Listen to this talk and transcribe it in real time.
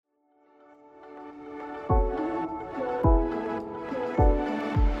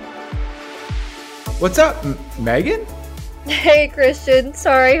What's up, Megan? Hey, Christian.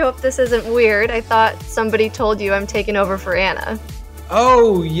 Sorry, hope this isn't weird. I thought somebody told you I'm taking over for Anna.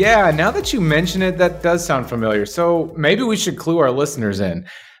 Oh, yeah. Now that you mention it, that does sound familiar. So maybe we should clue our listeners in.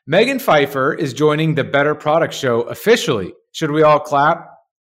 Megan Pfeiffer is joining the Better Product Show officially. Should we all clap?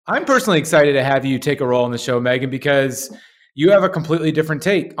 I'm personally excited to have you take a role in the show, Megan, because you have a completely different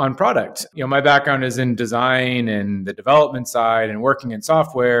take on product. My background is in design and the development side and working in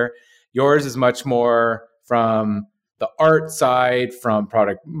software. Yours is much more from the art side, from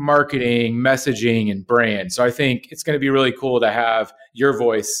product marketing, messaging, and brand. So I think it's going to be really cool to have your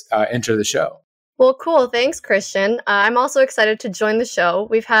voice enter the show. Well, cool. Thanks, Christian. I'm also excited to join the show.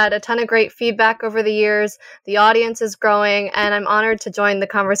 We've had a ton of great feedback over the years. The audience is growing, and I'm honored to join the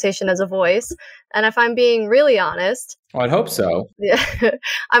conversation as a voice. And if I'm being really honest, Well, I'd hope so.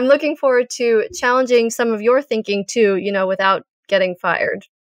 I'm looking forward to challenging some of your thinking too, without getting fired.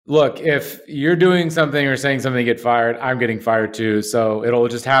 Look, if you're doing something or saying something, get fired, I'm getting fired too. So it'll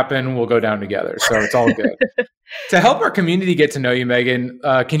just happen. We'll go down together. So it's all good. To help our community get to know you, Megan,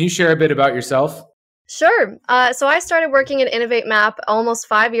 can you share a bit about yourself? Sure. So I started working at Innovate Map almost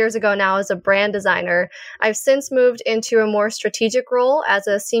 5 years ago now as a brand designer. I've since moved into a more strategic role as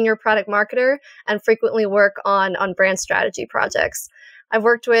a senior product marketer and frequently work on brand strategy projects. I've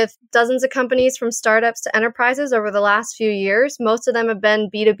worked with dozens of companies from startups to enterprises over the last few years. Most of them have been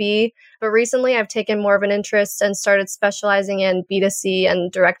B2B, but recently I've taken more of an interest and started specializing in B2C and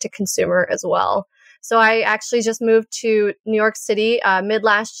direct to consumer as well. So I actually just moved to New York City mid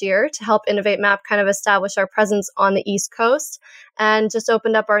last year to help Innovate Map kind of establish our presence on the East Coast and just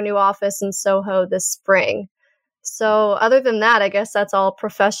opened up our new office in Soho this spring. So other than that, I guess that's all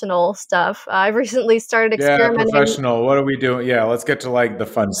professional stuff. I've recently started experimenting. Yeah, professional. What are we doing? Yeah, let's get to the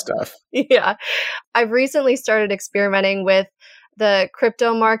fun stuff. Yeah. I've recently started experimenting with the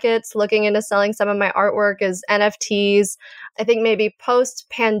crypto markets, looking into selling some of my artwork as NFTs. I think maybe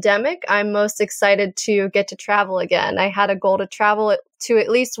post-pandemic, I'm most excited to get to travel again. I had a goal to travel to at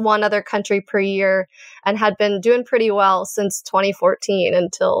least one other country per year and had been doing pretty well since 2014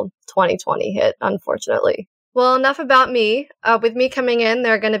 until 2020 hit, unfortunately. Well, enough about me. With me coming in,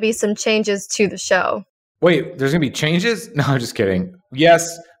 there are going to be some changes to the show. Wait, there's going to be changes? No, I'm just kidding.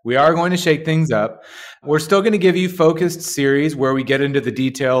 Yes, we are going to shake things up. We're still going to give you focused series where we get into the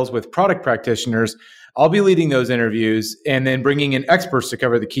details with product practitioners. I'll be leading those interviews and then bringing in experts to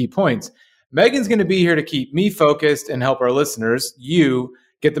cover the key points. Megan's going to be here to keep me focused and help our listeners, you,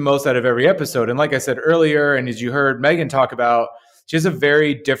 get the most out of every episode. And like I said earlier, and as you heard Megan talk about, she has a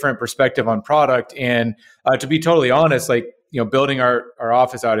very different perspective on product. And to be totally honest, building our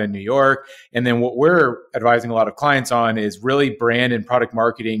office out in New York, and then what we're advising a lot of clients on is really brand and product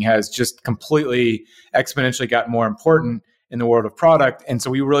marketing has just completely exponentially gotten more important in the world of product. And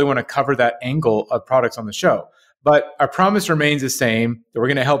so we really want to cover that angle of products on the show. But our promise remains the same, that we're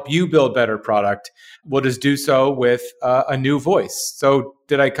going to help you build better product. We'll just do so with a new voice. So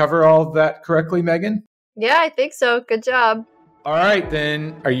did I cover all of that correctly, Megan? Yeah, I think so. Good job. All right,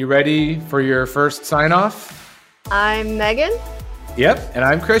 then. Are you ready for your first sign off? I'm Megan. Yep, and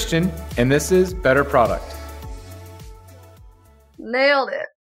I'm Christian, and this is Better Product. Nailed it.